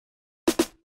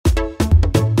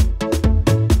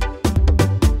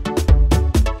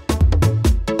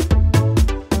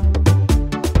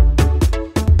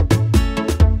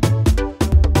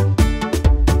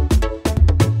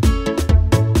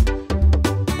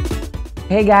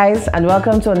Hey guys, and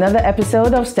welcome to another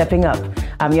episode of Stepping Up.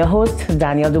 I'm your host,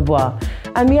 Daniel Dubois,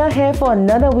 and we are here for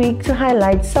another week to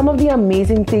highlight some of the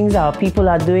amazing things our people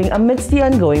are doing amidst the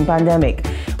ongoing pandemic.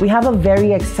 We have a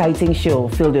very exciting show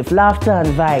filled with laughter and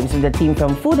vibes with the team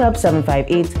from Food Hub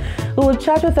 758, who will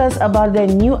chat with us about their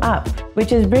new app,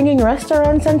 which is bringing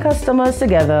restaurants and customers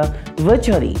together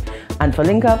virtually. And for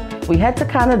Link Up, we head to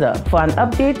Canada for an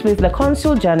update with the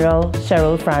Consul General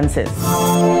Cheryl Francis.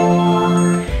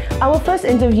 Our first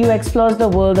interview explores the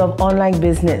world of online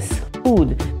business,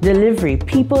 food, delivery,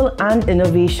 people, and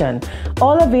innovation,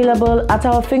 all available at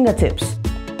our fingertips.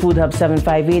 Food Hub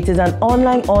 758 is an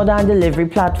online order and delivery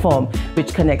platform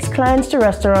which connects clients to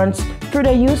restaurants through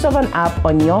the use of an app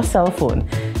on your cell phone.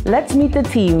 Let's meet the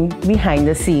team behind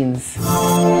the scenes.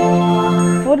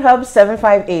 Food Hub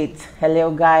 758. Hello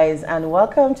guys, and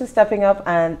welcome to Stepping Up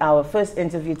and our first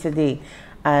interview today.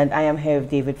 And I am here with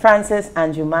David Francis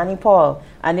and Jumani Paul,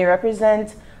 and they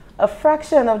represent a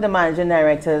fraction of the managing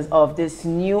directors of this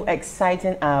new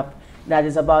exciting app that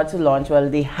is about to launch.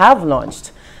 Well, they have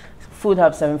launched Food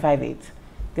Hub 758.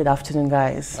 Good afternoon,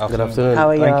 guys. Good afternoon. How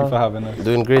are you? Thank you for having us.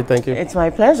 Doing great, thank you. It's my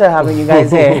pleasure having you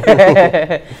guys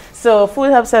here. So,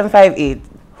 Food Hub 758.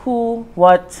 Who,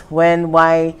 what, when,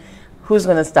 why? Who's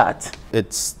going to start?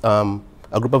 It's a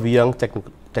group of young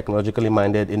technologically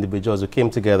minded individuals who came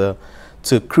together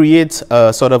to create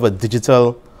a sort of a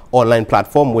digital online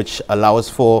platform which allows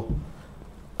for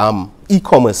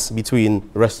e-commerce between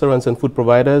restaurants and food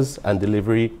providers and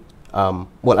delivery, and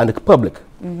the public.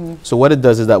 So what it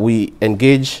does is that we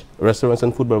engage restaurants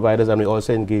and food providers, and we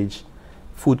also engage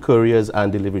food couriers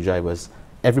and delivery drivers.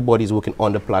 Everybody's working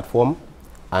on the platform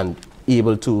and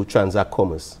able to transact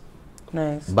commerce.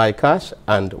 Nice. By cash,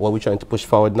 and what we're trying to push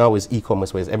forward now is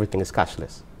e-commerce, where everything is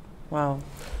cashless. Wow.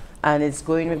 And it's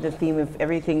going with the theme of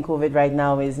everything COVID right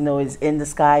now is, is in the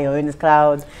sky or in the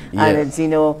clouds, and it's,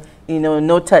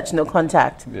 no touch, no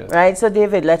contact, right? So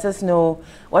David, let us know,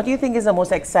 what do you think is the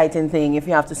most exciting thing, if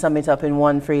you have to sum it up in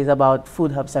one phrase, about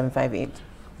Food Hub 758?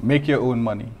 Make your own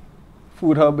money.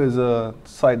 Food Hub is a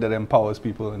site that empowers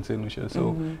people in St. Lucia.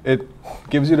 So it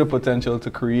gives you the potential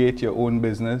to create your own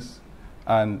business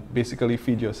and basically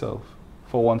feed yourself,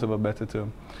 for want of a better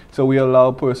term. So we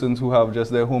allow persons who have just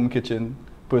their home kitchen,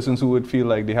 persons who would feel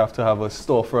like they have to have a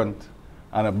storefront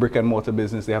and a brick and mortar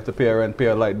business, they have to pay a rent, pay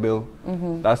a light bill.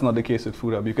 That's not the case with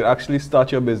Food Hub. You could actually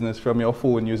start your business from your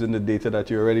phone using the data that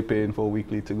you're already paying for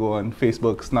weekly to go on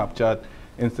Facebook, Snapchat,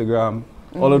 Instagram,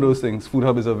 all of those things. Food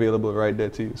Hub is available right there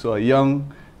to you. So a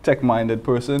young, tech-minded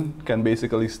person can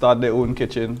basically start their own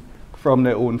kitchen from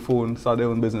their own phone, start their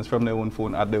own business from their own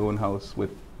phone at their own house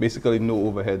with basically no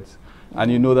overheads. And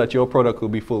you know that your product will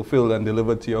be fulfilled and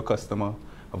delivered to your customer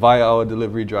via our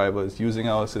delivery drivers, using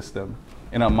our system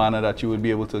in a manner that you would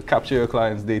be able to capture your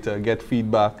client's data, get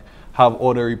feedback, have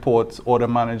order reports, order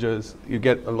managers. You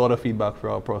get a lot of feedback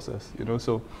through our process,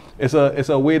 So it's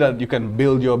a way that you can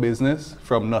build your business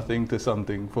from nothing to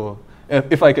something, for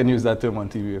if I can use that term on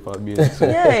TV, if I'll be so.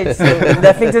 Yeah, it's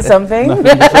nothing to something.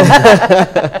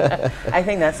 I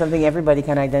think that's something everybody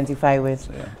can identify with.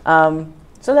 Yeah.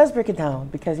 So let's break it down,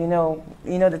 because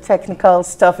the technical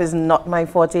stuff is not my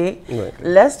forte. Right.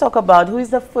 Let's talk about who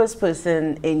is the first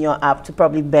person in your app to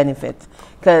probably benefit,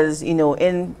 because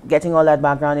in getting all that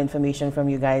background information from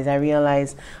you guys, I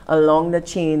realized along the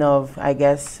chain of, I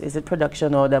guess, is it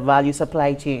production or the value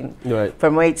supply chain, right,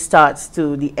 from where it starts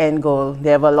to the end goal,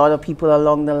 there are a lot of people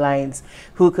along the lines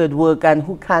who could work and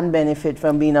who can benefit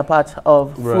from being a part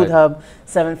of Food Hub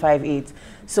 758.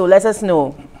 So let us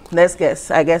know. Let's guess,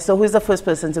 I guess. So who's the first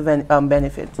person to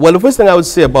benefit? Well, the first thing I would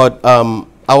say about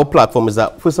our platform is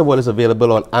that, first of all, it's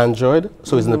available on Android.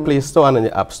 So it's in the Play Store and in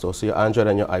the App Store. So your Android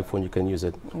and your iPhone, you can use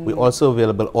it. We're also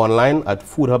available online at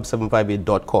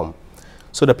foodhub758.com.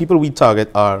 So the people we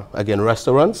target are, again,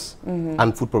 restaurants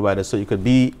and food providers. So you could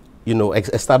be,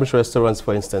 established restaurants,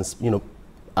 for instance,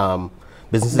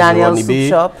 businesses Daniel Soup Bay.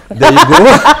 Shop. There you go.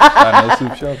 Daniel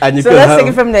Soup Shop. And you so let's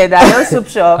take it from there. Daniel Soup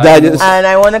Shop. And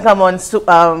I want to come on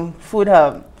Food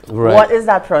Hub. Right. What is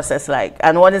that process like?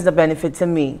 And what is the benefit to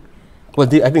me? Well,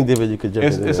 I think, David, you could jump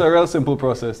in. It's a real simple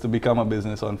process to become a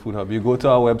business on Food Hub. You go to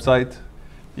our website,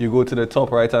 you go to the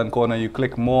top right-hand corner, you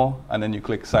click more, and then you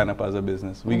click sign up as a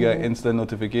business. We get instant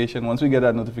notification. Once we get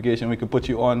that notification, we can put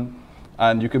you on,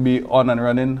 and you could be on and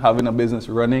running, having a business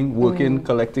running, working,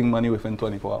 collecting money within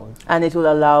 24 hours. And it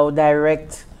will allow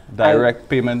direct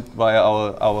payment via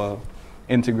our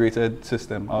integrated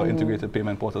system, our integrated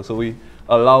payment portal. So we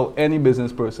allow any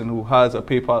business person who has a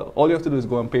PayPal, all you have to do is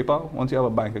go on PayPal. Once you have a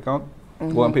bank account,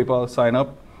 go on PayPal, sign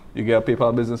up, you get a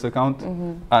PayPal business account,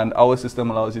 and our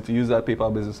system allows you to use that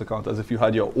PayPal business account as if you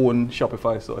had your own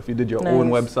Shopify store. If you did your own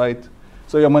website,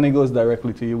 So your money goes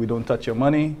directly to you. We don't touch your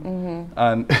money.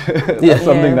 And that's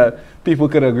something that people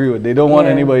could agree with. They don't want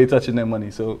anybody touching their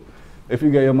money. So if you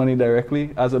get your money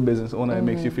directly, as a business owner, it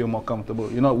makes you feel more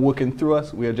comfortable. You're not working through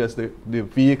us. We are just the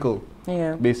vehicle,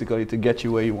 basically, to get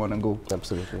you where you want to go.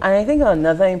 Absolutely. And I think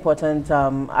another important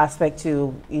aspect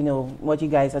to, you know, what you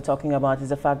guys are talking about is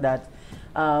the fact that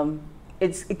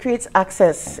it creates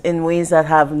access in ways that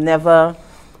have never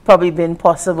probably been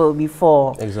possible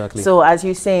before. Exactly. So as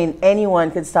you're saying, anyone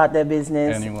could start their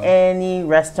business, any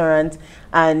restaurant,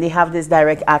 and they have this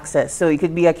direct access. So it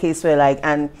could be a case where, like,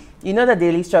 and you know, the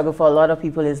daily struggle for a lot of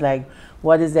people is like,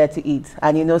 what is there to eat?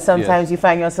 And you know, sometimes you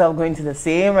find yourself going to the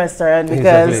same restaurant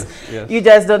because you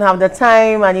just don't have the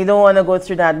time and you don't want to go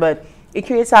through that, but it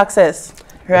creates access.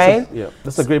 Right?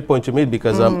 That's a great point you made,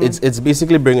 because it's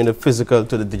basically bringing the physical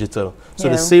to the digital. So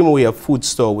the same way a food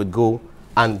store would go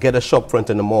and get a shop front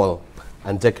in the mall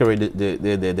and decorate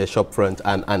the shop front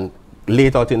and lay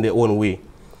it out in their own way,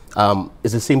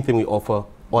 it's the same thing we offer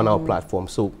on our platform.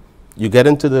 So you get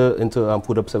into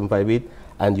Food Hub 758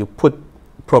 and you put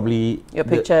probably your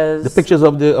pictures, the pictures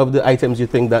of the items you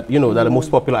think that, you know, that are the most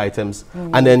popular items,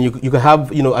 and then you can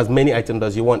have, you know, as many items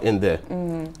as you want in there.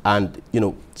 And, you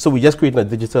know, so we just creating a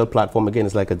digital platform. Again,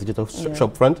 it's like a digital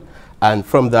shop front. And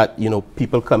from that, you know,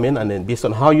 people come in, and then based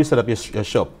on how you set up your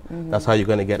shop, that's how you're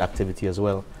going to get activity as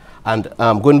well. And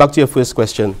going back to your first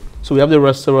question, so we have the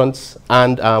restaurants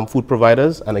and food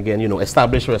providers. And again, you know,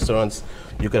 established restaurants,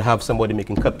 you could have somebody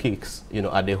making cupcakes, you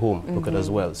know, at their home, look at as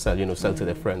well, sell to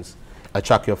their friends,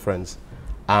 attract your friends.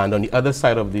 And on the other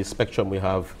side of the spectrum, we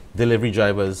have delivery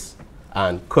drivers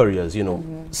and couriers, you know,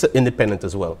 independent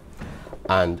as well.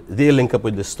 And they link up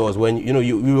with the stores. When, you know,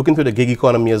 we work into the gig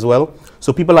economy as well.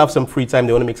 So people have some free time,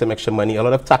 they want to make some extra money. A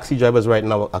lot of taxi drivers right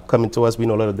now are coming to us. We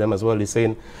know a lot of them as well. They're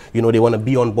saying, you know, they want to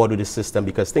be on board with the system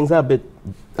because things are a bit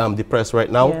depressed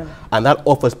right now. And that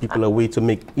offers people a way to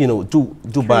make, you know, do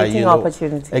buy, you know.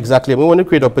 Opportunity. Exactly. We want to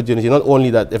create opportunity. Not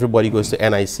only that everybody goes to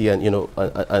NIC and, you know,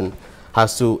 and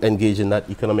has to engage in that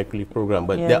economic relief program,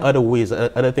 but there are other ways,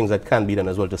 other things that can be done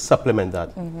as well to supplement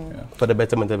that for the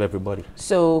betterment of everybody.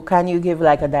 So can you give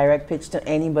like a direct pitch to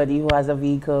anybody who has a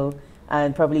vehicle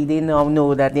and probably they now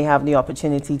know that they have the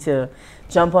opportunity to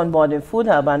jump on board with Food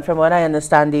Hub? And from what I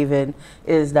understand, David,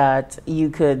 is that you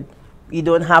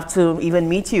don't have to even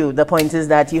meet you. The point is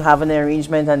that you have an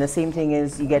arrangement, and the same thing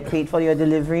is you get paid for your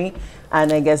delivery,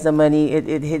 and I guess the money,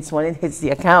 it hits when it hits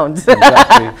the account.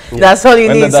 Exactly. That's all you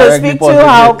need. So speak to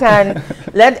how can,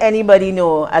 let anybody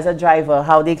know as a driver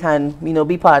how they can, you know,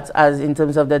 be part as in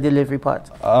terms of the delivery part.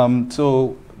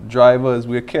 So drivers,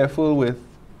 we're careful with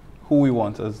who we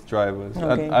want as drivers.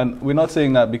 And we're not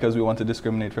saying that because we want to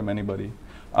discriminate from anybody.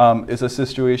 It's a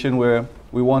situation where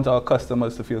we want our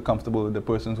customers to feel comfortable with the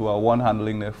persons who are, one,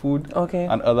 handling their food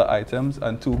and other items,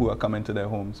 and two, who are coming to their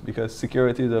homes, because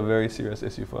security is a very serious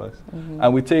issue for us.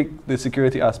 And we take the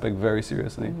security aspect very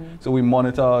seriously. So we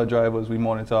monitor our drivers, we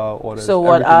monitor our orders. So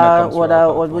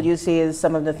what would you say is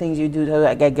some of the things you do to,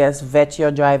 I guess, vet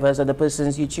your drivers or the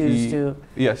persons you choose to?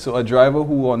 Yes, so a driver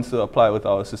who wants to apply with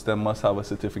our system must have a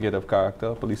certificate of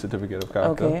character, police certificate of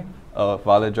character, a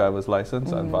valid driver's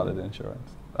license, and valid insurance.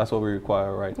 That's what we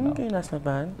require right now. Okay, that's not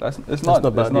bad. It's not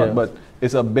bad, but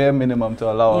it's a bare minimum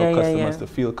to allow our customers to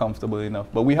feel comfortable enough.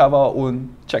 But we have our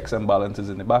own checks and balances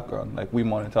in the background. Like, we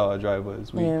monitor our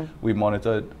drivers, we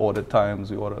monitor order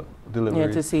times, we order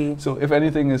deliveries. To see. So if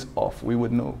anything is off, we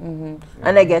would know.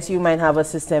 And I guess you might have a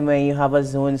system where you have a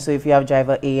zone. So if you have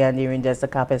driver A and they're in just the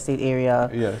Cap Estate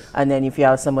area, and then if you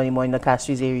have somebody more in the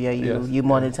Castries area, you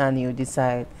monitor and you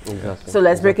decide. So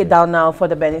let's break it down now for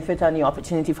the benefit and the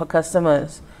opportunity for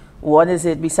customers. What is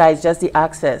it besides just the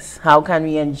access? How can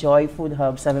we enjoy Food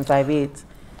Hub 758?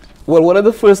 Well, one of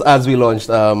the first ads we launched,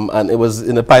 and it was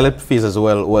in the pilot phase as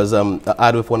well, was an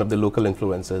ad with one of the local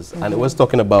influencers. And it was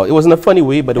talking about, it was in a funny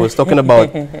way, but it was talking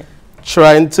about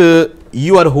trying to,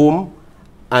 you at home,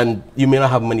 and you may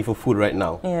not have money for food right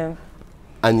now.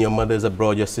 And your mother's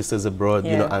abroad, your sister's abroad,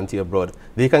 you know, auntie abroad.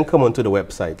 They can come onto the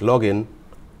website, log in,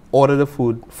 order the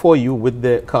food for you with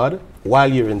their card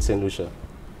while you're in St. Lucia.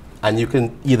 And you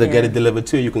can either get it delivered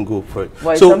to you, you can go for it.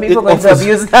 Well, so some people are going to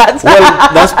abuse that. Well,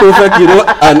 that's perfect, you know,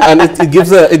 and it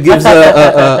gives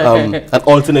an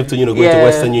alternative to, you know, going to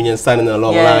Western Union, standing in a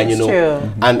long line, you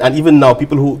know. And even now,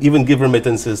 people who even give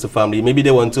remittances to family, maybe they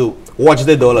want to watch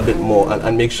their dollar a bit more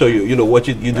and make sure you know what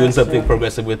you're doing something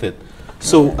progressive with it.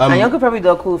 So and you could probably do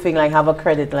a cool thing like have a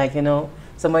credit, like, you know,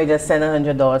 somebody just send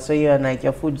 $100 so you're like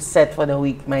your food set for the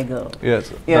week, my girl.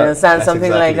 Yes, you understand,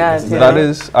 something like that. That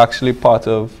is actually part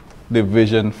of the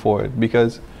vision for it,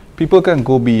 because people can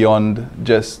go beyond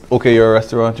just, okay, you're a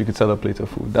restaurant, you could sell a plate of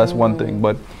food. That's one thing,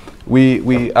 but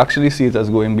we actually see it as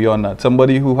going beyond that.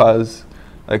 Somebody who has,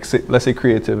 like, say, let's say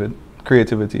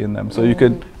creativity in them. So you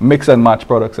could mix and match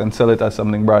products and sell it as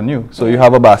something brand new. So you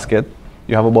have a basket,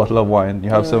 you have a bottle of wine, you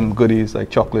have some goodies like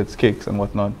chocolates, cakes, and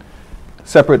whatnot.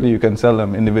 Separately, you can sell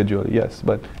them individually, yes.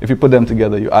 But if you put them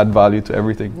together, you add value to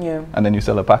everything, and then you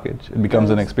sell a package. It becomes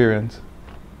an experience.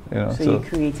 You know, so you're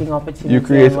creating opportunity. You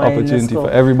create opportunity for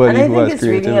everybody who has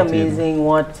creativity. And I think it's really amazing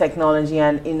what technology,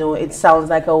 and you know, it sounds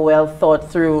like a well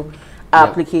thought through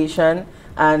application.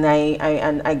 And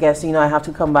I guess, you know, I have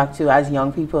to come back to, as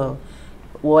young people,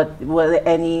 what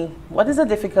is the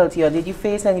difficulty, or did you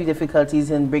face any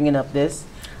difficulties in bringing up this?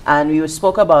 And we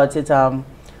spoke about it.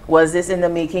 Was this in the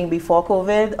making before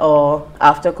COVID or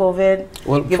after COVID?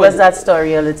 Well, give us that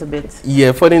story a little bit.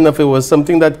 Yeah, funny enough, it was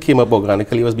something that came up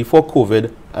organically. It was before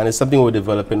COVID, and it's something we're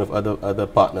developing with other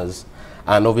partners.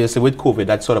 And obviously with COVID,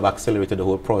 that sort of accelerated the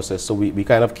whole process. So we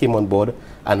kind of came on board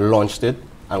and launched it,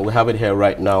 and we have it here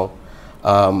right now.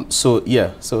 So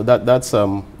yeah, so that's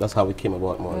how it came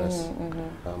about, more or less.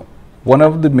 One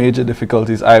of the major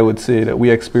difficulties I would say that we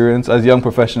experience as young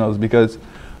professionals, because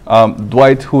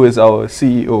Dwight, who is our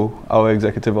CEO, our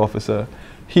executive officer,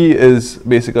 he is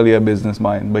basically a business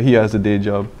mind, but he has a day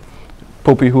job.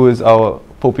 Poppy, who is our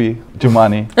Poppy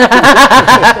Jumani,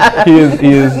 he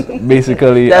is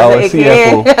basically our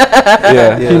CFO.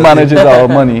 He manages our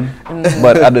money,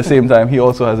 but at the same time, he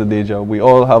also has a day job. We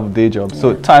all have day jobs,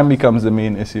 so time becomes the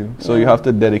main issue. So you have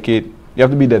to dedicate. You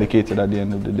have to be dedicated at the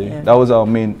end of the day. That was our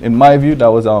main, in my view, that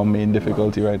was our main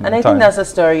difficulty right now. And I think that's a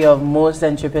story of most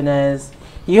entrepreneurs.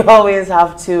 You always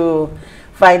have to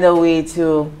find a way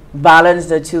to balance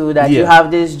the two, that you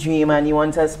have this dream and you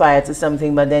want to aspire to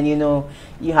something, but then, you know,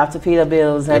 you have to pay the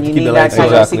bills and you need that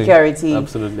kind of security.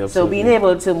 Absolutely. So being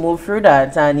able to move through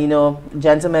that, and, you know,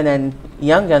 gentlemen and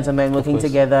young gentlemen working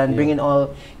together and bringing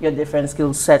all your different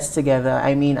skill sets together.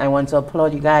 I mean, I want to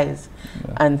applaud you guys.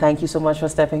 And thank you so much for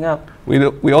stepping up.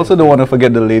 We also don't want to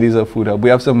forget the ladies of Food Hub. We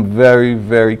have some very,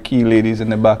 very key ladies in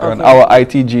the background. Our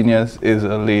IT genius is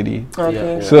a lady.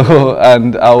 So,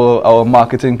 and our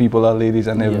marketing people are ladies,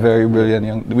 and they're very brilliant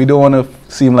young. We don't want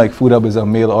to seem like Food Hub is a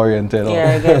male-oriented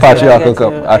or patriarchal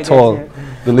company at all.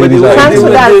 The ladies are... Thanks for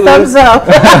that. Thumbs up.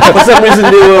 For some reason,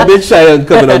 they were a bit shy on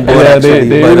coming on board. They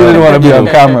didn't want to be on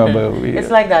camera, but it's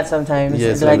like that sometimes.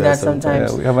 It's like that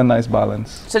sometimes. Yeah, we have a nice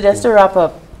balance. So just to wrap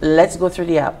up, let's go through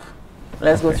the app.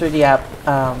 Let's go through the app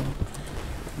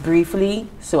briefly.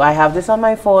 So I have this on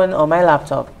my phone or my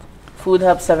laptop. Food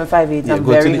Hub 758. I'm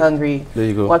very hungry. There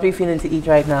you go. What are we feeling to eat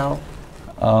right now?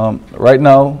 Right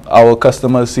now, our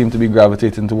customers seem to be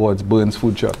gravitating towards Burns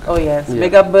Food Truck. Oh yes,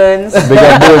 big up Burns. Big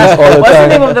up Burns all the time. What's the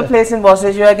name of the place in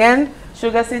Boston again?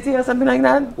 Sugar City or something like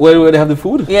that? Where they have the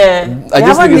food? Yeah. They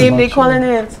have a name they calling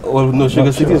it. Well, no,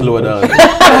 Sugar City is lower down.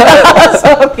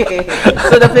 Okay.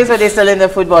 So the place where they sell in the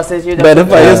food bosses, you know. By the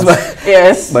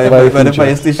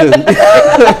fire station.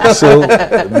 So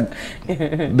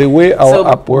the way our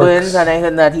app works. Burns, and I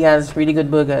heard that he has really good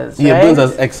burgers. Yeah, right? Burns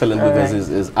has excellent burgers.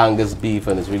 Is Angus beef,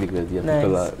 and it's really good. Yeah,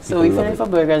 nice. So we're feeling for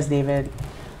burgers, David.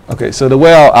 Okay, so the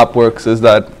way our app works is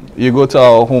that you go to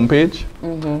our homepage.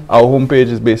 Our homepage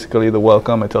is basically the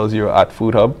welcome. It tells you you're at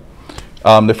Food Hub.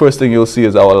 The first thing you'll see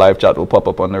is our live chat will pop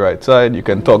up on the right side. You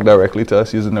can talk directly to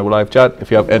us using the live chat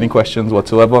if you have any questions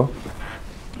whatsoever.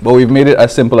 But we've made it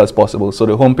as simple as possible. So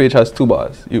the homepage has two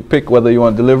bars. You pick whether you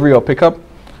want delivery or pickup,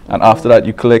 and after that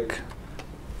you click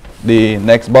the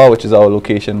next bar, which is our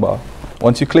location bar.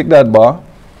 Once you click that bar,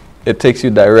 it takes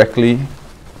you directly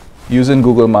using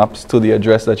Google Maps to the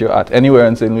address that you're at anywhere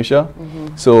in St. Lucia.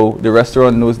 So the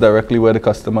restaurant knows directly where the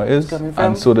customer is,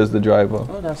 and so does the driver.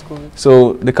 Oh, that's cool.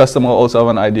 So the customer also have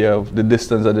an idea of the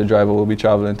distance that the driver will be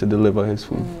traveling to deliver his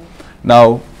food.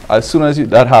 Now, as soon as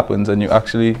that happens and you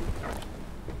actually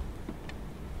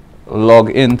log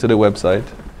into the website,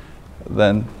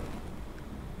 then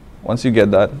once you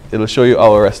get that, it'll show you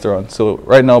our restaurant. So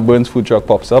right now, Burns Food Truck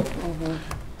pops up.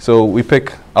 So we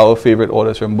pick our favorite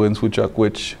orders from Burns Food Truck,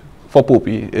 which for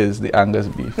Poppy is the Angus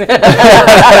beef.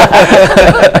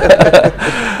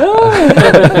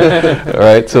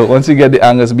 Alright, so once you get the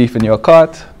Angus beef in your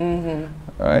cart,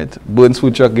 alright, Burns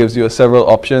Food Truck gives you several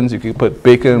options. You can put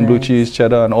bacon, blue cheese,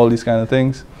 cheddar, and all these kind of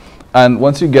things. And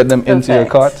once you get them into your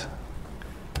cart,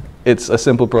 it's a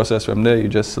simple process from there. You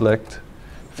just select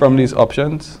from these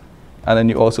options, and then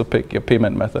you also pick your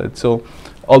payment method. So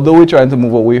although we're trying to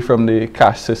move away from the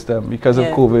cash system because of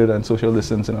COVID and social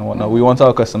distancing and whatnot, we want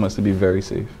our customers to be very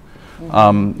safe.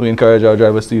 We encourage our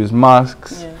drivers to use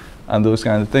masks and those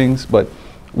kinds of things, but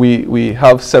we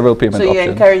have several payment options. So you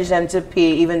encourage them to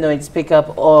pay even though it's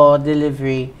pickup or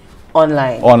delivery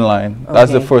online? Online.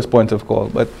 That's the first point of call.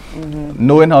 But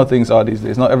knowing how things are these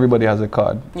days, not everybody has a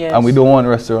card. Yes. And we don't want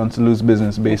restaurants to lose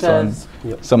business based Because-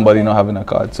 on somebody not having a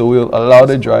card. So we'll allow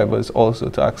the drivers also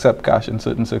to accept cash in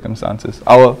certain circumstances.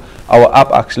 Our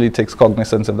app actually takes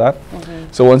cognizance of that.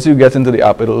 So once you get into the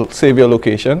app, it'll save your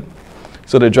location.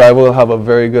 So the driver will have a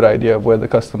very good idea of where the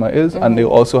customer is, and they'll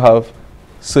also have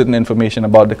certain information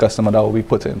about the customer that will be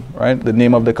put in, right? The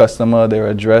name of the customer, their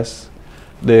address,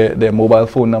 their mobile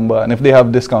phone number, and if they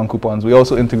have discount coupons, we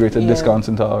also integrated discounts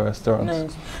into our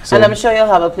restaurants. Nice. So And I'm sure you'll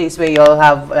have a place where you'll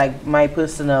have like my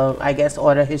personal, I guess,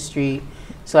 order history,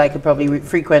 so I could probably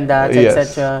frequent that, yes,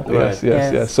 etc.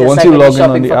 yes. So Just once like you when log you're in on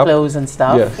shopping the for app, clothes and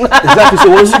stuff. yes. Exactly. So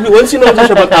once you know to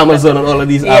shop at Amazon and all of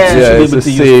these apps, you should be it's able the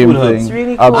to use same Food Hub. thing. It's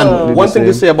really Absolutely cool. And the one thing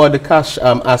to same. say about the cash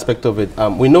aspect of it,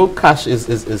 we know cash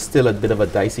is still a bit of a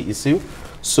dicey issue.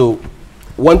 So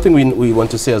one thing we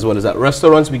want to say as well is that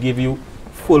restaurants, we give you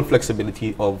full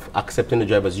flexibility of accepting the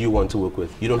drivers you want to work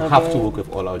with. You don't have to work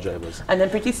with all our drivers. And then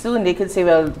pretty soon they could say,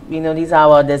 well, you know, these are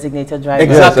our designated drivers.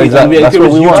 Exactly. Yes, And we exactly. That's what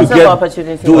encourage we you want. to Lots of get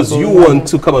opportunity those for you both. want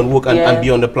to come and work and Yeah.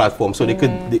 be on the platform. So they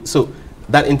could, so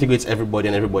that integrates everybody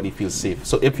and everybody feels safe.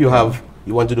 So if you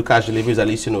want to do cash deliveries, at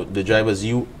least you know the drivers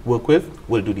you work with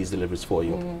will do these deliveries for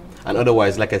you. And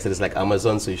otherwise, like I said, it's like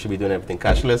Amazon, so you should be doing everything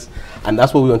cashless. And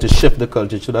that's what we want to shift the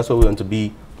culture to. That's what we want to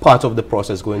be part of the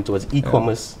process going towards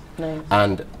e-commerce. Nice.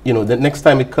 And you know, the next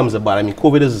time it comes about, I mean,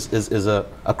 COVID is a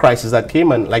crisis that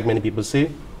came, and like many people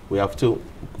say, we have to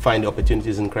find the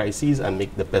opportunities in crises and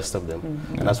make the best of them.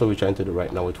 And that's what we're trying to do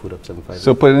right now with Food Up 758.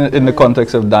 So putting it in the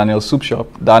context of Daniel's soup shop,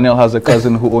 Daniel has a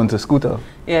cousin who owns a scooter.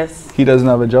 Yes. He doesn't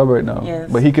have a job right now,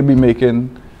 Yes. but he could be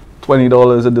making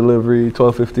 $20 a delivery,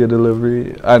 $12.50 a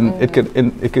delivery, and it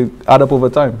could add up over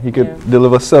time. He could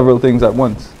deliver several things at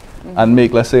once and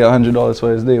make, let's say, $100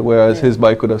 for his day, whereas his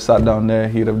bike could have sat down there,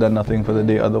 he'd have done nothing for the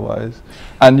day otherwise.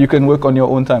 And you can work on your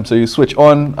own time. So you switch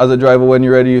on as a driver when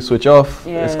you're ready, you switch off.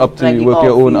 It's up to Like you, the work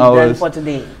your off, own you're done hours. for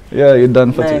today. Yeah, you're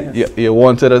done for Nice. today. You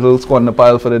wanted a little squat in the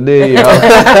pile for the day, you have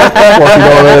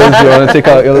 $40, you want to take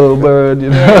out your little bird, you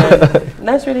know. Yeah.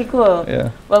 That's really cool. Yeah.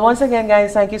 Well, once again,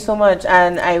 guys, thank you so much.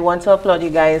 And I want to applaud you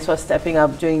guys for stepping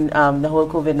up during the whole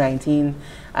COVID-19.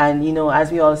 And, you know,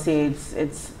 as we all say,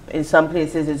 it's in some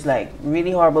places it's like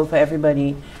really horrible for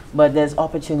everybody, but there's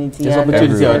opportunity. There's and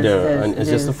opportunity out there's- there, and it's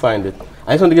just to there's- find it.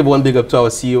 I just want to give one big up to our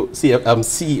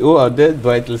CEO out there,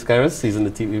 Dwight Liscaris. He's in the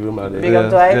TV room out there. Big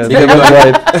up Dwight. Yeah, big up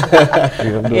Dwight.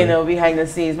 Big up You Dwight. know, behind the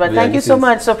scenes. But Behind thank the you so scenes.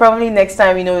 much. So probably next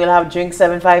time, you know, we'll have drink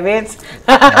 758.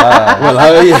 Well,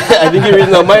 I think you're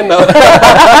reading our mind now.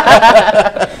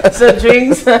 So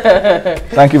drinks.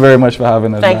 Thank you very much for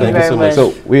having us. Thank man. you very much.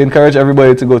 So we encourage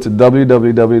everybody to go to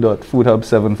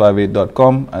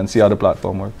www.foodhub758.com and see how the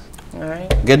platform works. All right.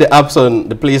 Get the apps on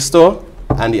the Play Store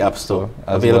and the App Store.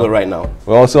 As Available well. right now.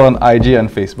 We're also on IG and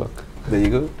Facebook. There you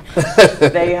go.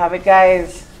 There you have it,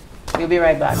 guys. We'll be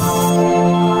right back.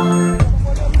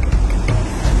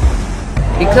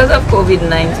 Because of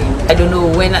COVID-19, I don't know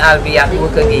when I'll be at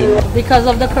work again. Because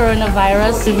of the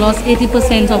coronavirus, we've lost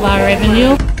 80% of our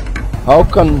revenue. How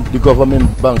can the government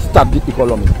start the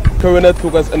economy? Corona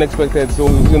took us unexpected, so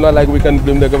it's not like we can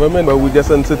blame the government, but we're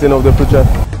just uncertain of the future.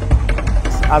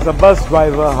 As a bus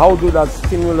driver, how do that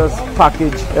stimulus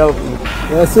package help you?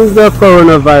 Since the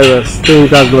coronavirus,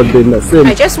 things have not been the same.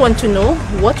 I just want to know,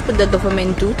 what would the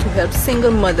government do to help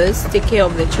single mothers take care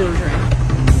of their children?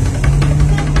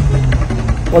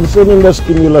 Concerning the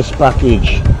stimulus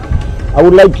package, I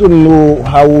would like to know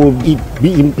how will it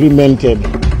be implemented.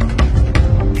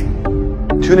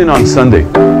 Tune in on Sunday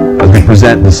as we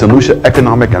present the St. Lucia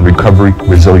Economic and Recovery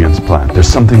Resilience Plan. There's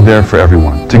something there for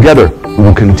everyone. Together, we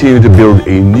will continue to build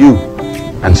a new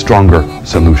and stronger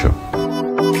St. Lucia.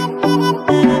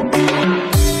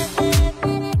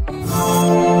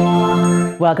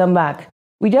 Welcome back.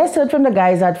 We just heard from the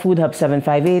guys at Food Hub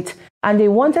 758, and they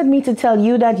wanted me to tell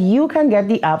you that you can get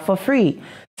the app for free.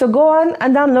 So go on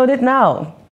and download it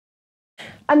now.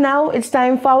 And now it's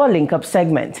time for our Link Up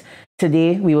segment.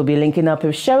 Today, we will be linking up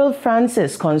with Cheryl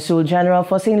Francis, Consul General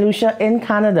for St. Lucia in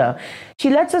Canada. She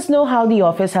lets us know how the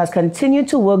office has continued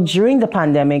to work during the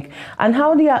pandemic and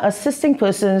how they are assisting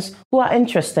persons who are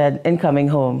interested in coming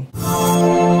home.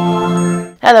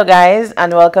 Hello guys,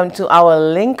 and welcome to our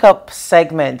Link Up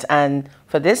segment. And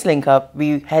for this Link Up,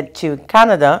 we head to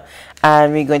Canada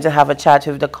and we're going to have a chat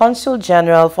with the Consul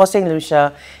General for St.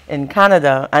 Lucia in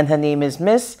Canada, and her name is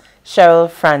Miss Cheryl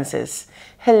Francis.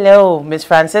 Hello, Miss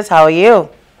Francis, how are you?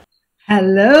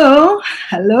 Hello.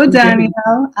 Hello,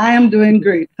 Daniel. I am doing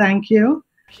great. Thank you.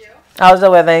 How's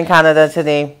the weather in Canada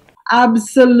today?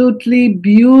 Absolutely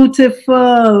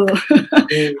beautiful.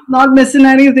 Not missing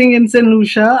anything in St.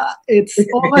 Lucia. It's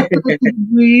over 30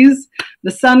 degrees.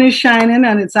 The sun is shining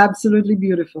and it's absolutely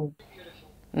beautiful.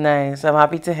 Nice. I'm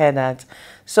happy to hear that.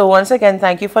 So once again,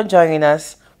 thank you for joining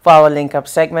us for our Link Up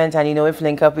segment. And with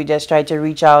Link Up, we just try to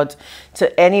reach out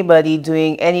to anybody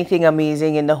doing anything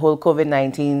amazing in the whole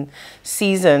COVID-19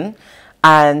 season.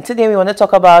 And today we want to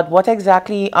talk about what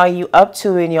exactly are you up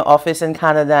to in your office in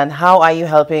Canada and how are you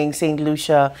helping St.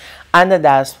 Lucia and the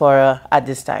diaspora at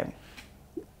this time?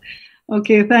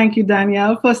 Okay, thank you,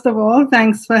 Danielle. First of all,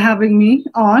 thanks for having me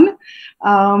on.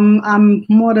 I'm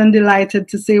more than delighted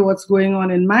to say what's going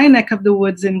on in my neck of the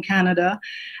woods in Canada.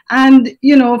 And,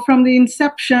 from the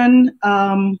inception,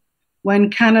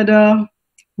 when Canada,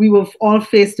 we were all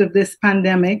faced with this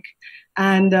pandemic,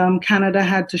 and Canada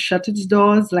had to shut its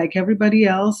doors like everybody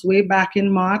else way back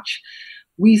in March.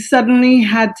 We suddenly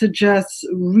had to just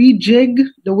rejig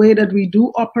the way that we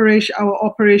do our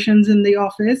operations in the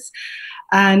office.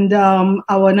 And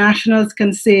our nationals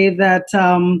can say that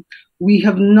we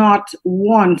have not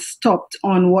once stopped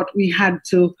on what we had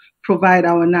to provide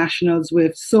our nationals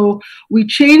with. So we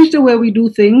changed the way we do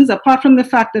things. Apart from the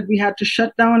fact that we had to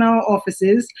shut down our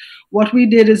offices, what we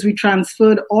did is we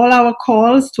transferred all our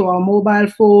calls to our mobile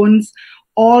phones.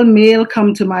 All mail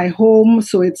come to my home,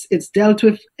 so it's dealt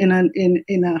with in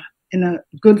a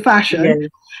good fashion. Yeah.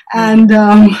 And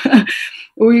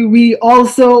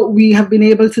we have been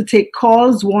able to take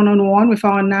calls one-on-one with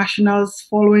our nationals,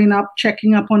 following up,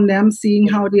 checking up on them, seeing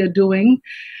how they are doing.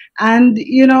 And,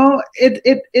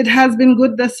 it has been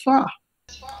good thus far.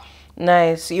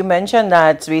 Nice. You mentioned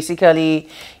that basically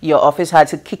your office had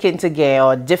to kick into gear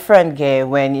or different gear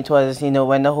when it was,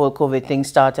 when the whole COVID thing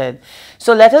started.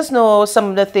 So let us know some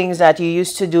of the things that you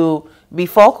used to do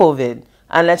before COVID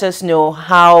and let us know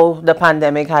how the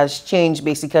pandemic has changed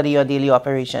basically your daily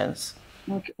operations.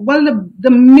 Okay. Well,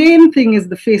 the main thing is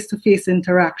the face-to-face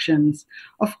interactions.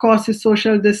 Of course, with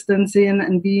social distancing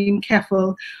and being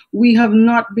careful, we have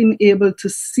not been able to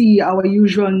see our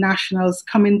usual nationals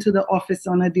come into the office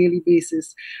on a daily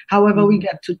basis. However, we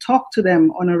get to talk to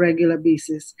them on a regular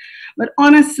basis. But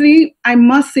honestly, I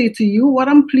must say to you, what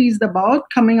I'm pleased about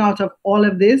coming out of all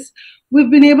of this, we've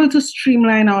been able to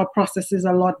streamline our processes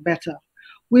a lot better.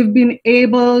 We've been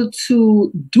able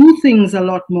to do things a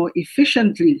lot more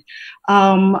efficiently.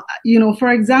 For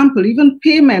example, even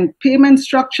payment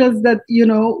structures that,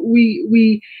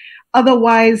 we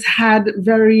otherwise had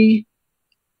very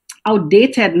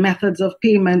outdated methods of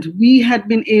payment. We had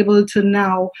been able to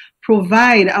now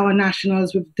provide our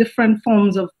nationals with different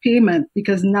forms of payment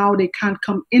because now they can't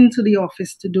come into the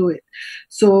office to do it.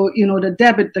 So, the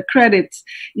debit, the credits,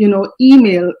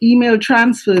 email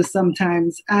transfers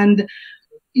sometimes. And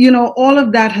all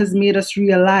of that has made us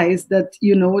realize that,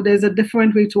 there's a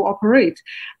different way to operate.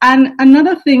 And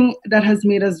another thing that has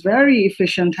made us very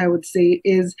efficient, I would say,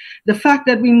 is the fact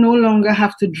that we no longer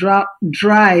have to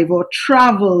drive or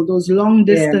travel those long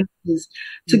distances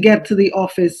to get to the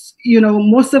office.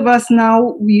 Most of us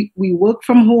now, we work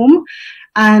from home,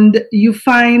 and you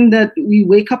find that we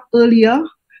wake up earlier,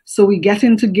 so we get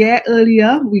into gear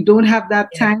earlier. We don't have that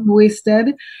time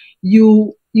wasted.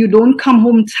 You don't come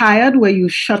home tired where you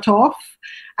shut off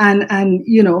and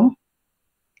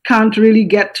can't really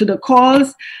get to the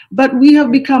calls. But we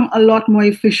have become a lot more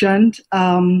efficient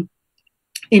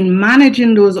in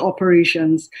managing those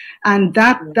operations, and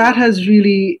that has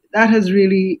really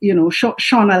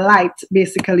shone a light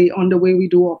basically on the way we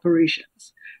do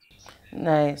operations.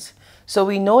 Nice. So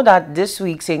we know that this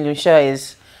week St. Lucia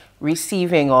is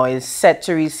receiving or is set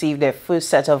to receive their first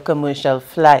set of commercial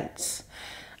flights.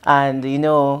 And,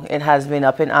 it has been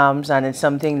up in arms, and it's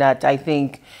something that I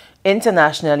think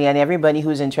internationally and everybody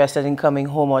who's interested in coming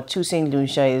home or to St.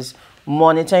 Lucia is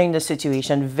monitoring the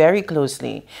situation very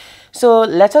closely. So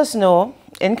let us know,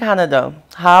 in Canada,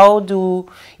 how do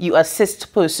you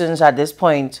assist persons at this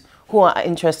point who are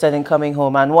interested in coming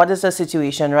home, and what is the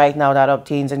situation right now that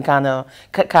obtains in Canada,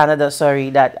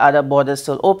 that are the borders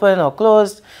still open or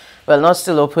closed? Well, not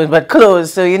still open, but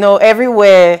closed. So,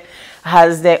 everywhere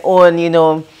has their own,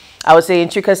 I would say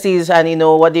intricacies and,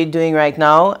 what they're doing right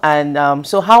now. And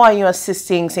so how are you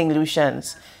assisting St.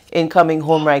 Lucians in coming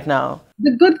home right now?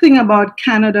 The good thing about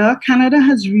Canada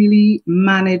has really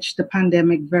managed the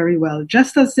pandemic very well,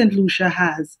 just as St. Lucia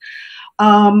has.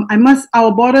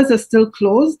 Our borders are still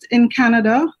closed in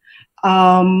Canada.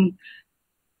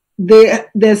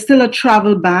 There's still a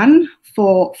travel ban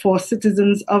for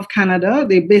citizens of Canada.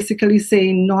 They basically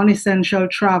say non-essential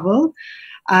travel.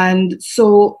 And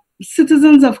so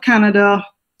citizens of Canada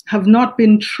have not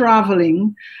been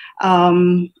traveling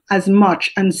as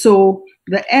much. And so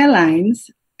the airlines,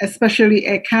 especially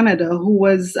Air Canada, who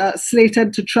was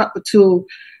slated to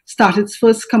start its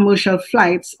first commercial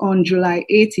flights on July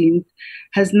 18th,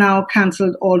 has now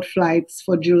canceled all flights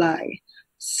for July.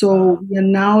 So we are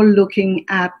now looking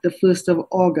at the 1st of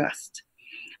August.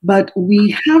 But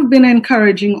we have been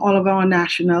encouraging all of our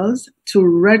nationals to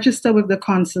register with the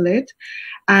consulate.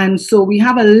 And so we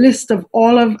have a list of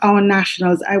all of our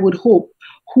nationals, I would hope,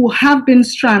 who have been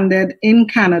stranded in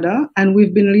Canada, and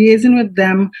we've been liaising with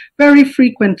them very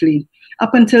frequently.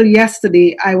 Up until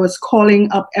yesterday, I was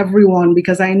calling up everyone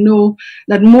because I know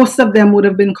that most of them would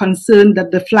have been concerned that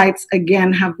the flights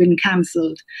again have been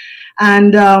canceled.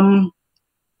 And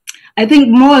I think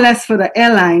more or less for the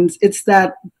airlines, it's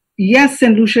that yes,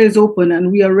 St. Lucia is open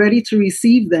and we are ready to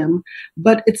receive them,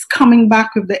 but it's coming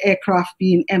back with the aircraft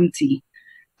being empty.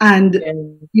 And,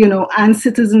 you know, and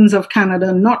citizens of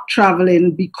Canada not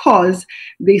traveling because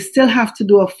they still have to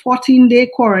do a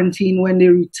 14-day quarantine when they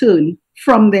return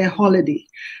from their holiday.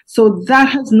 So that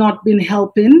has not been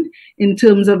helping in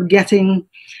terms of getting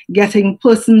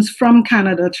persons from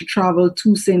Canada to travel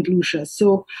to St. Lucia.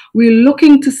 So we're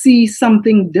looking to see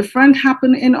something different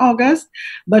happen in August.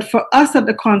 But for us at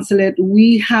the consulate,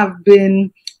 we have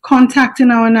been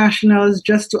contacting our nationals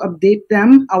just to update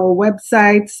them, our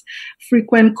websites,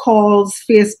 frequent calls,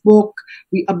 Facebook,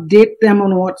 we update them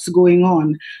on what's going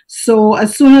on. So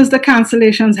as soon as the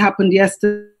cancellations happened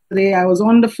yesterday, I was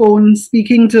on the phone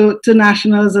speaking to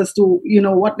nationals as to, you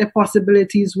know, what their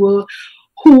possibilities were,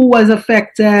 who was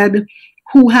affected,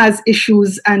 who has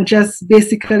issues, and just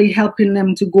basically helping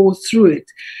them to go through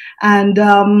it. And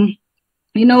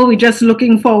you know, we're just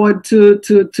looking forward to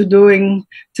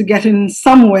getting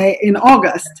somewhere in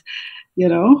August, you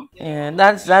know. Yeah,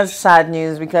 that's sad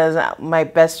news because my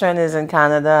best friend is in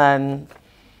Canada, and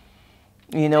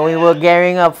you know, we were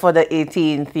gearing up for the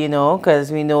 18th, you know,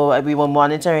 because we know we were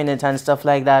monitoring it and stuff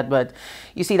like that. But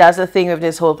you see, that's the thing with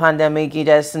this whole pandemic. You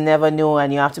just never know,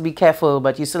 and you have to be careful,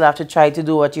 but you still have to try to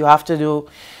do what you have to do,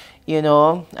 you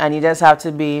know, and you just have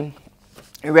to be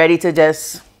ready to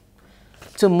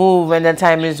move when the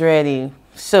time is ready.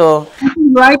 So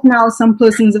right now, some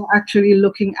persons are actually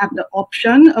looking at the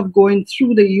option of going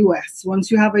through the US.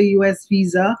 Once you have a US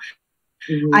visa,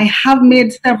 I have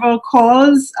made several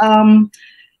calls,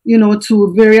 you know,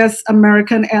 to various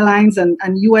American airlines and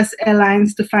US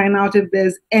airlines to find out if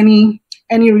there's any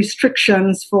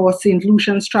restrictions for St.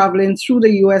 Lucians traveling through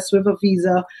the US with a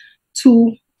visa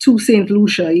to St.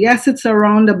 Lucia. Yes, it's a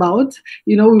roundabout.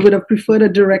 You know, we would have preferred a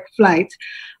direct flight,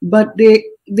 but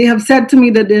they have said to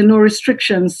me that there are no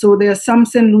restrictions. So there are some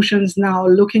St. Lucians now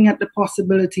looking at the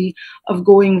possibility of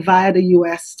going via the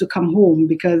US to come home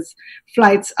because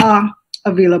flights are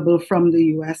available from the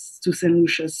US to St.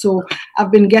 Lucia. So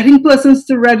I've been getting persons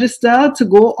to register to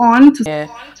go on to. Yeah.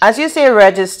 As you say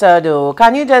register though,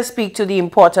 can you just speak to the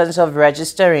importance of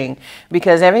registering?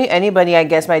 Because anybody I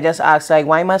guess might just ask like,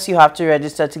 why must you have to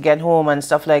register to get home and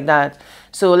stuff like that?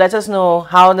 So let us know,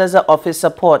 how does the office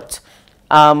support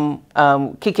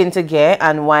kick into gear,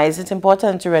 and why is it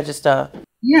important to register?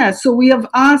 Yeah, so we've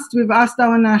asked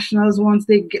our nationals once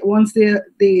they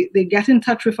get in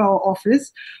touch with our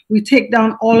office, we take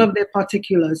down all of their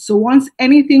particulars. So once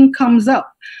anything comes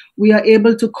up, we are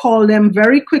able to call them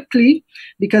very quickly,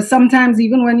 because sometimes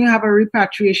even when you have a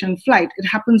repatriation flight, it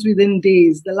happens within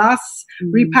days. The last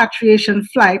repatriation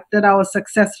flight that I was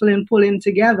successful in pulling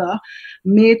together,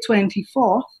 May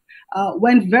 24th,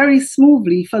 went very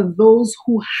smoothly for those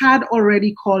who had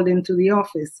already called into the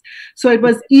office. So it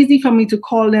was easy for me to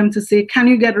call them to say, can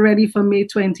you get ready for May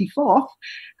 24th?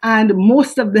 And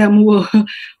most of them were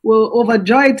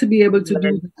overjoyed to be able to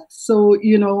do that. So,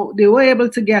 you know, they were able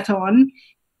to get on.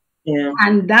 Yeah.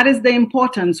 And that is the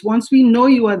importance. Once we know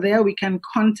you are there, we can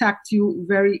contact you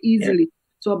very easily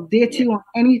to update you on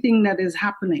anything that is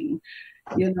happening.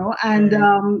 You know, and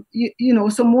you know,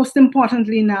 so most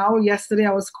importantly now, yesterday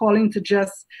I was calling to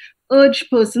just urge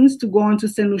persons to go on to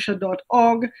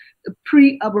stlucia.org. The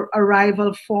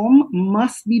pre-arrival form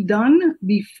must be done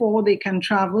before they can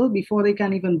travel, before they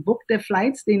can even book their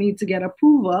flights. They need to get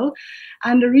approval.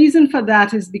 And the reason for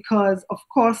that is because, of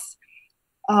course,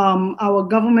 our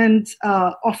government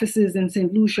offices in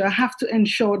St. Lucia have to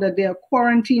ensure that there are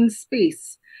quarantine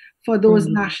space for those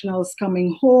nationals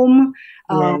coming home.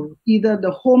 Either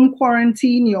the home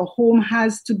quarantine, your home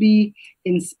has to be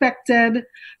inspected.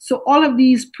 So all of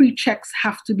these pre-checks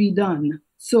have to be done.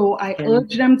 So I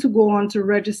urge them to go on to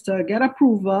register, get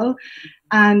approval.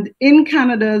 And in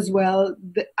Canada as well,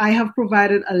 I have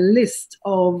provided a list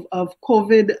of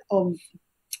COVID, of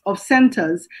of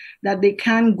centers that they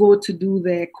can go to do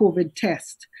their COVID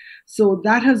test. So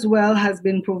that as well has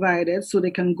been provided, so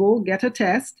they can go get a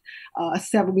test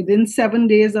within 7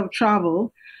 days of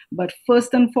travel. But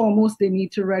first and foremost, they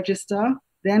need to register,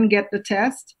 then get the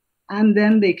test, and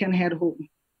then they can head home.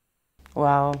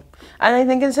 Wow. And I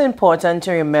think it's important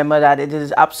to remember that it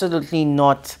is absolutely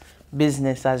not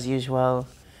business as usual.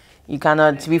 You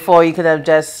cannot, before you could have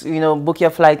just, book your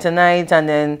flight tonight, and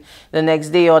then the next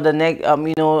day or the next,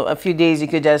 a few days you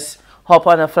could just hop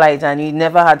on a flight, and you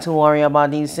never had to worry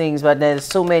about these things. But there's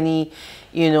so many,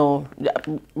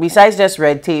 besides just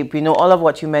red tape, all of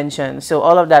what you mentioned. So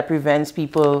all of that prevents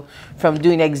people from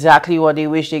doing exactly what they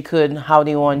wish they could, how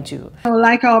they want to.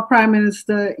 Like our Prime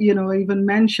Minister, even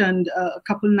mentioned a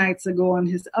couple nights ago on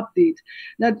his update,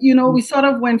 that, we sort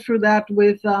of went through that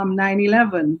with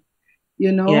 9/11.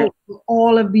 Yeah.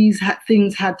 All of these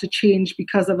things had to change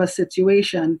because of a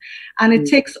situation. And it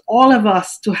takes all of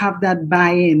us to have that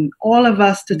buy-in, all of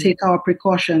us to take our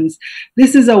precautions.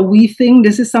 This is a we thing.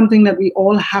 This is something that we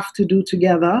all have to do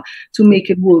together to make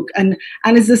it work. And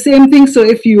it's the same thing. So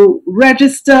if you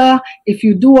register, if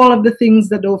you do all of the things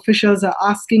that the officials are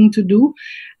asking to do,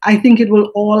 I think it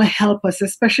will all help us,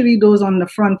 especially those on the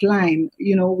front line.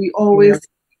 We always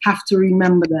have to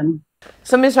remember them.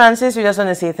 So, Ms. Francis, we just want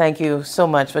to say thank you so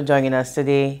much for joining us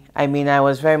today. I mean, I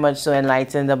was very much so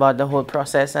enlightened about the whole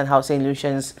process and how St.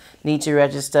 Lucians need to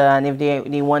register. And if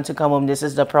they want to come home, this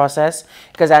is the process.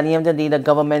 Because at the end of the day, the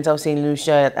government of St.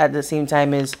 Lucia at the same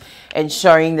time is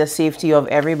ensuring the safety of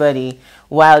everybody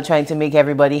while trying to make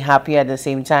everybody happy at the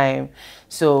same time.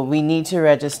 So we need to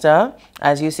register,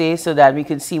 as you say, so that we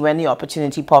could see when the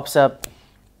opportunity pops up,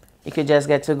 you could just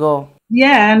get to go.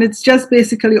 Yeah, and it's just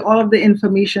basically all of the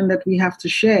information that we have to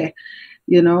share,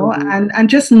 and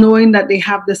just knowing that they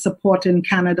have the support in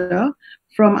Canada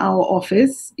from our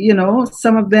office.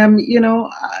 Some of them,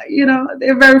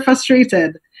 they're very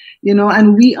frustrated,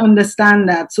 and we understand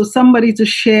that. So somebody to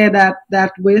share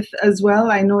that with as well.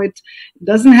 I know it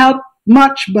doesn't help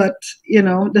much, but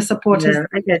the support is.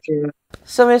 I get you.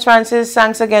 So, Ms. Francis,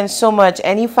 thanks again so much.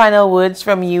 Any final words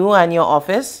from you and your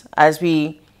office as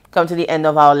we come to the end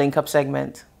of our link up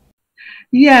segment?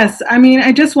 Yes, I mean,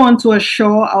 I just want to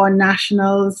assure our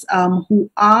nationals who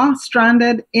are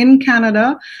stranded in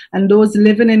Canada and those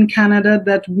living in Canada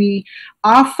that we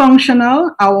are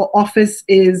functional. Our office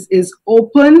is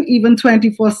open even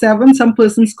 24/7. Some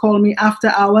persons call me after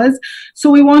hours. So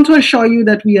we want to assure you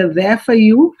that we are there for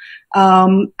you.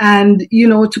 And,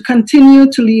 to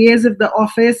continue to liaise with the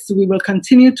office. We will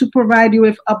continue to provide you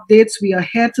with updates. We are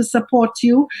here to support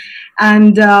you.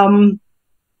 And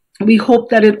we hope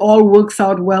that it all works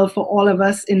out well for all of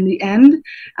us in the end.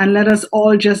 And let us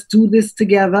all just do this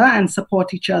together and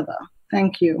support each other.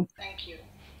 Thank you. Thank you.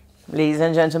 Ladies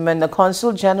and gentlemen, the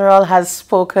Consul General has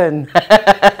spoken.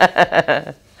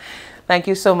 Thank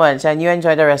you so much. And you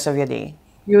enjoy the rest of your day.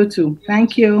 You too.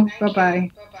 Thank you. Bye-bye.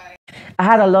 I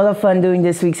had a lot of fun doing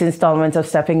this week's installment of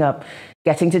Stepping Up,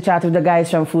 getting to chat with the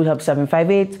guys from Food Hub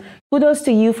 758. Kudos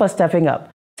to you for stepping up.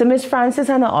 To Ms. Francis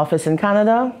and her office in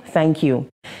Canada, thank you.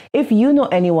 If you know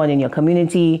anyone in your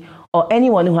community or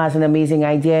anyone who has an amazing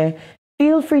idea,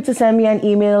 feel free to send me an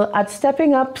email at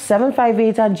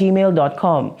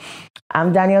steppingup758@gmail.com.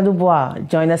 I'm Danielle Dubois.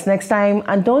 Join us next time,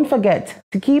 and don't forget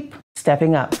to keep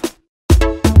stepping up.